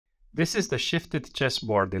This is the Shifted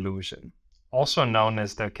Chessboard Illusion, also known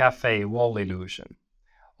as the Café Wall Illusion.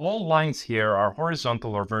 All lines here are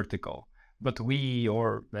horizontal or vertical, but we,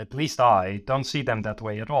 or at least I, don't see them that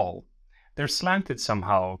way at all. They're slanted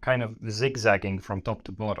somehow, kind of zigzagging from top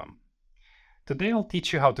to bottom. Today I'll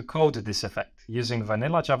teach you how to code this effect using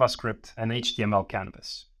vanilla JavaScript and HTML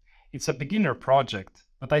canvas. It's a beginner project,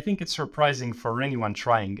 but I think it's surprising for anyone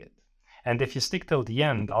trying it. And if you stick till the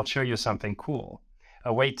end, I'll show you something cool.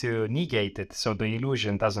 A way to negate it so the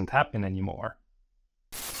illusion doesn't happen anymore.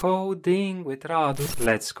 Coding with Radu.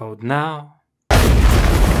 Let's code now.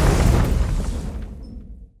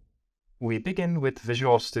 We begin with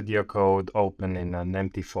Visual Studio Code open in an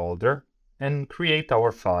empty folder and create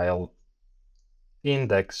our file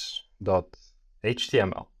index.html.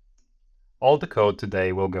 All the code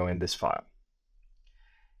today will go in this file.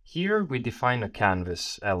 Here we define a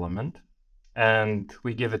canvas element and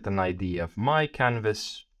we give it an ID of my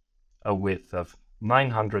canvas, a width of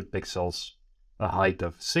 900 pixels, a height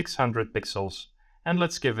of 600 pixels, and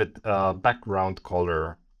let's give it a background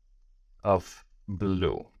color of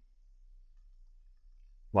blue,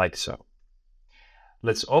 like so.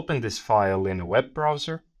 Let's open this file in a web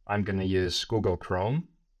browser. I'm going to use Google Chrome,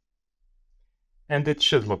 and it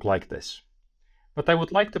should look like this. But I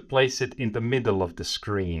would like to place it in the middle of the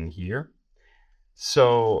screen here.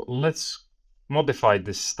 So let's modify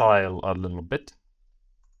this style a little bit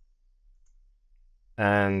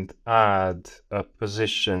and add a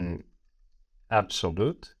position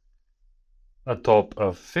absolute, a top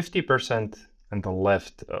of 50% and a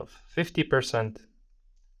left of 50%.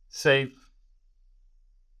 Save,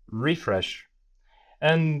 refresh,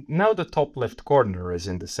 and now the top left corner is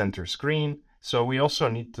in the center screen, so we also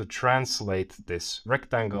need to translate this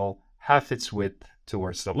rectangle half its width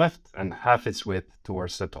towards the left and half its width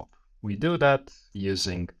towards the top. We do that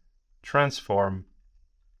using transform,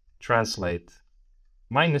 translate,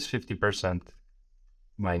 -50%,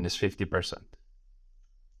 -50%.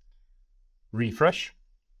 Refresh,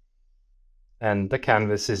 and the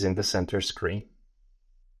canvas is in the center screen.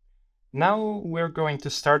 Now we're going to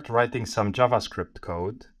start writing some JavaScript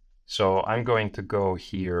code. So I'm going to go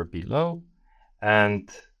here below and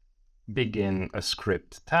begin a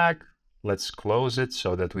script tag. Let's close it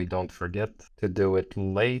so that we don't forget to do it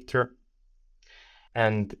later.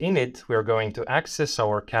 And in it, we're going to access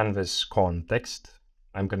our canvas context.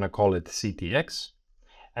 I'm going to call it CTX.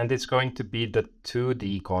 And it's going to be the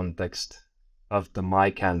 2D context of the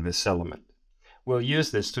My Canvas element. We'll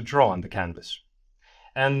use this to draw on the canvas.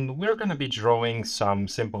 And we're going to be drawing some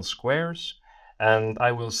simple squares. And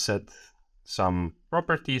I will set some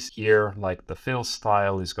properties here, like the fill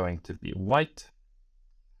style is going to be white.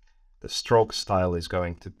 The stroke style is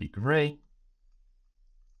going to be gray.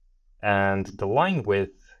 And the line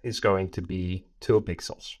width is going to be 2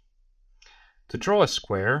 pixels. To draw a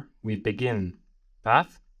square, we begin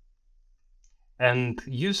path and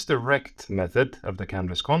use the rect method of the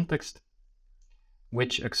canvas context,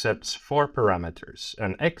 which accepts 4 parameters,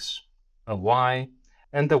 an x, a y,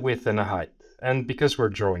 and a width and a height. And because we're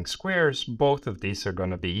drawing squares, both of these are going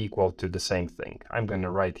to be equal to the same thing. I'm going to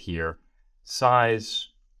write here size,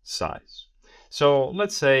 size. So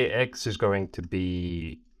let's say x is going to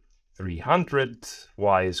be 300,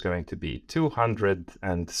 y is going to be 200,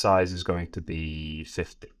 and size is going to be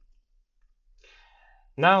 50.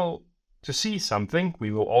 Now, to see something,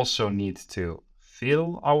 we will also need to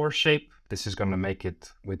fill our shape. This is going to make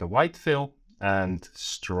it with a white fill, and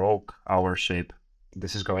stroke our shape.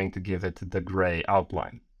 This is going to give it the gray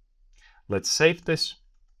outline. Let's save this,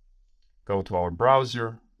 go to our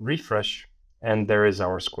browser, refresh, and there is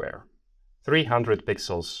our square. 300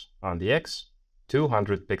 pixels on the X,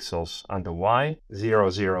 200 pixels on the Y, 0,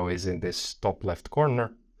 0 is in this top left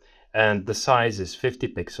corner, and the size is 50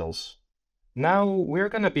 pixels. Now we're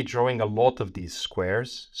going to be drawing a lot of these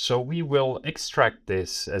squares, so we will extract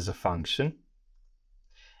this as a function.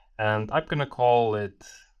 And I'm going to call it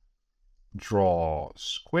draw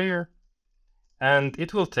square, and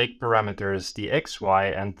it will take parameters the x, y,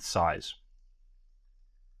 and size.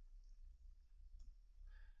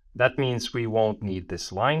 That means we won't need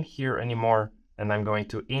this line here anymore, and I'm going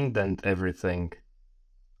to indent everything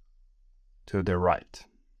to the right,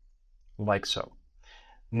 like so.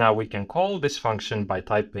 Now we can call this function by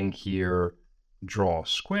typing here draw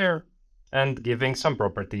square and giving some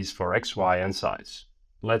properties for x, y, and size.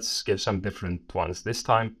 Let's give some different ones this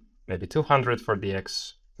time. Maybe 200 for the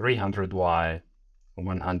x, 300 y,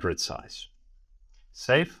 100 size.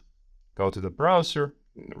 Save, go to the browser,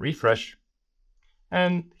 refresh,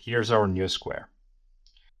 and here's our new square.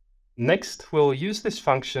 Next, we'll use this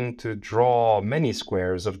function to draw many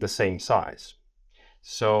squares of the same size.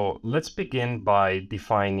 So let's begin by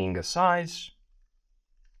defining a size,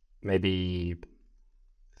 maybe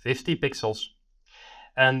 50 pixels.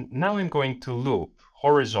 And now I'm going to loop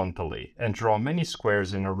horizontally and draw many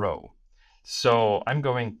squares in a row. So I'm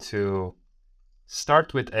going to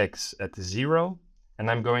start with x at 0, and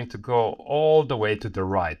I'm going to go all the way to the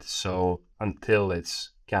right, so until it's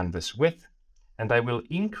canvas width, and I will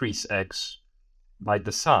increase x by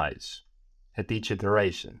the size at each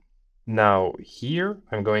iteration. Now here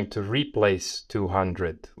I'm going to replace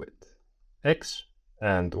 200 with x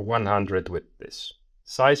and 100 with this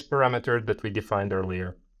size parameter that we defined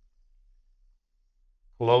earlier.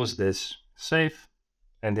 Close this, save,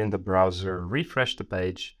 and in the browser refresh the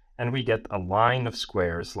page, and we get a line of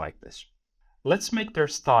squares like this. Let's make their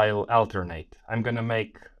style alternate. I'm going to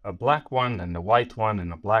make a black one and a white one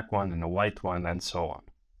and a black one and a white one and so on.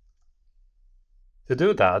 To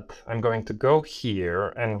do that, I'm going to go here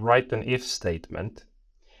and write an if statement.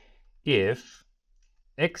 If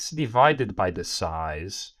x divided by the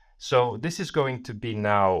size, so this is going to be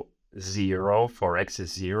now 0 for x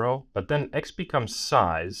is 0, but then x becomes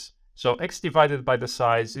size, so x divided by the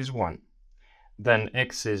size is 1. Then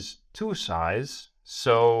x is 2 size,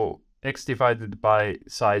 so x divided by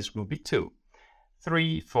size will be 2,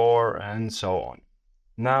 3, 4, and so on.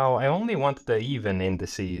 Now I only want the even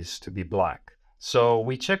indices to be black, so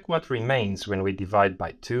we check what remains when we divide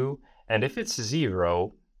by 2, and if it's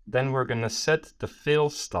 0, then we're going to set the fill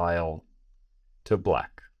style to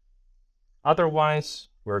black. Otherwise,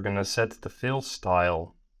 we're going to set the fill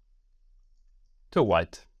style to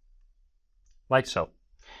white, like so.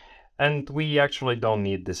 And we actually don't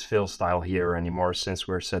need this fill style here anymore since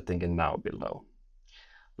we're setting it now below.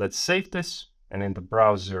 Let's save this, and in the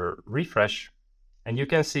browser refresh, and you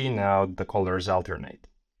can see now the colors alternate.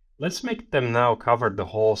 Let's make them now cover the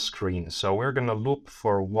whole screen, so we're going to loop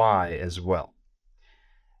for y as well.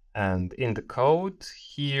 And in the code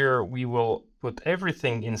here we will put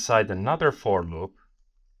everything inside another for loop.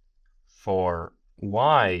 For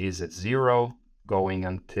y is at 0, going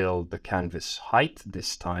until the canvas height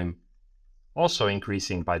this time, also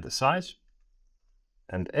increasing by the size.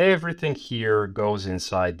 And everything here goes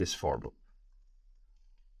inside this for loop.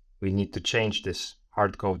 We need to change this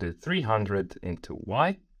hard-coded 300 into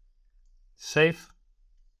y, save,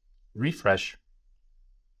 refresh,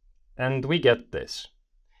 and we get this.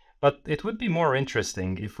 But it would be more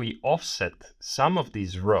interesting if we offset some of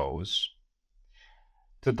these rows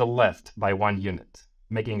to the left by 1 unit,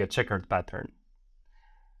 making a checkered pattern.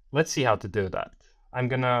 Let's see how to do that. I'm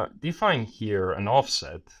going to define here an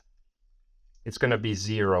offset. It's going to be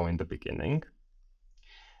 0 in the beginning.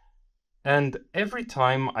 And every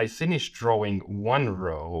time I finish drawing one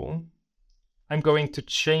row, I'm going to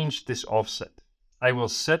change this offset. I will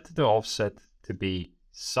set the offset to be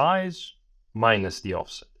size minus the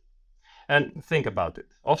offset. And think about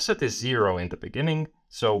it. Offset is 0 in the beginning,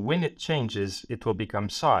 so when it changes, it will become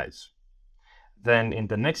size. Then in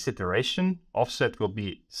the next iteration, offset will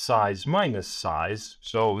be size minus size,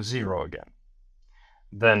 so 0 again.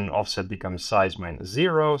 Then offset becomes size minus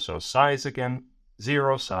 0, so size again,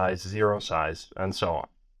 0 size, and so on.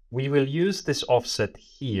 We will use this offset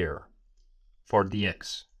here for the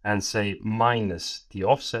x and say minus the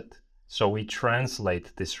offset, so we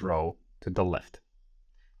translate this row to the left.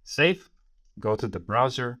 Save, go to the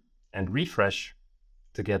browser, and refresh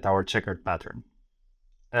to get our checkered pattern.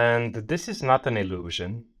 And this is not an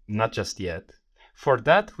illusion, not just yet. For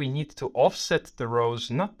that, we need to offset the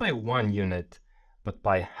rows not by 1 unit, but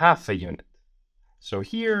by half a unit. So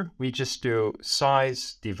here we just do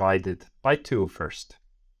size divided by 2 first.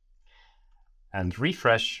 And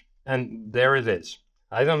refresh, and there it is.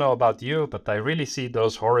 I don't know about you, but I really see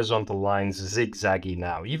those horizontal lines zigzaggy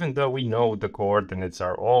now. Even though we know the coordinates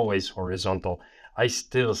are always horizontal, I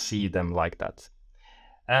still see them like that.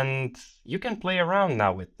 And you can play around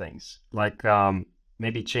now with things, like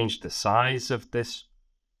maybe change the size of this.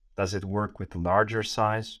 Does it work with larger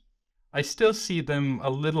size? I still see them a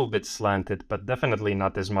little bit slanted, but definitely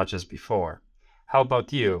not as much as before. How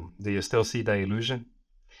about you? Do you still see the illusion?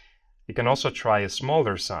 You can also try a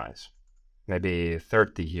smaller size, maybe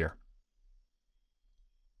 30 here.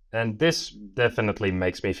 And this definitely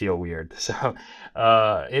makes me feel weird, so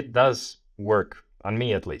it does work, on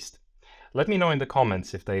me at least. Let me know in the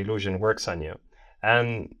comments if the illusion works on you.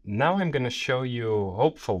 And now I'm going to show you,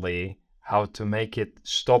 hopefully, how to make it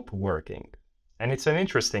stop working. And it's an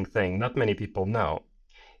interesting thing, not many people know.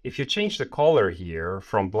 If you change the color here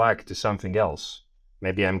from black to something else,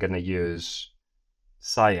 maybe I'm going to use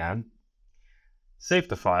cyan, save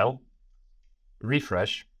the file,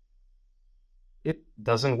 refresh, it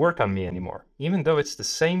doesn't work on me anymore. Even though it's the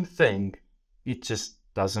same thing, it just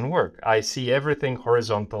doesn't work. I see everything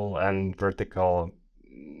horizontal and vertical,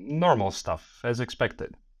 normal stuff, as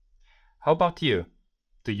expected. How about you?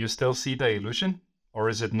 Do you still see the illusion, or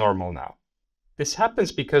is it normal now? This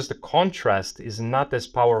happens because the contrast is not as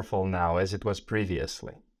powerful now as it was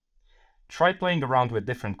previously. Try playing around with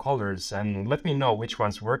different colors and let me know which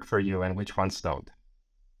ones work for you and which ones don't.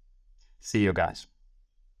 See you guys.